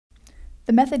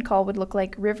The method call would look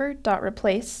like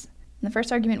river.replace, and the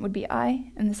first argument would be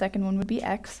I, and the second one would be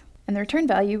x, and the return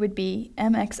value would be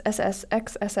mxssxssxppx.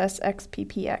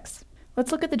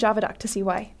 Let's look at the javadoc to see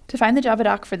why. To find the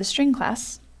javadoc for the string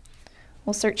class,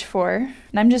 we'll search for,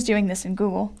 and I'm just doing this in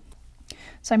Google,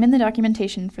 so I'm in the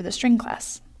documentation for the string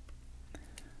class.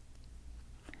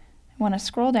 I want to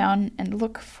scroll down and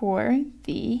look for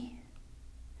the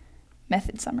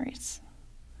method summaries.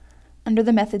 Under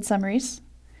the method summaries,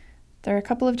 there are a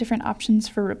couple of different options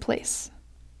for replace.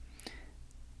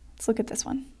 Let's look at this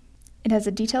one. It has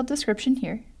a detailed description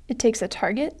here. It takes a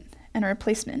target and a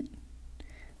replacement.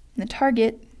 And the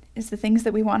target is the things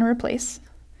that we want to replace,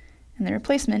 and the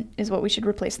replacement is what we should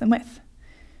replace them with.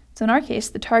 So in our case,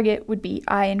 the target would be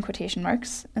I in quotation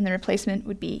marks, and the replacement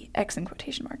would be X in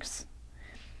quotation marks.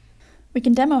 We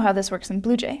can demo how this works in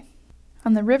BlueJ.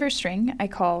 On the river string, I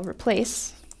call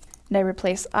replace, and I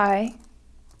replace I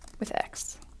with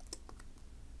X.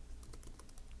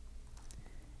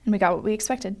 And we got what we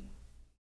expected.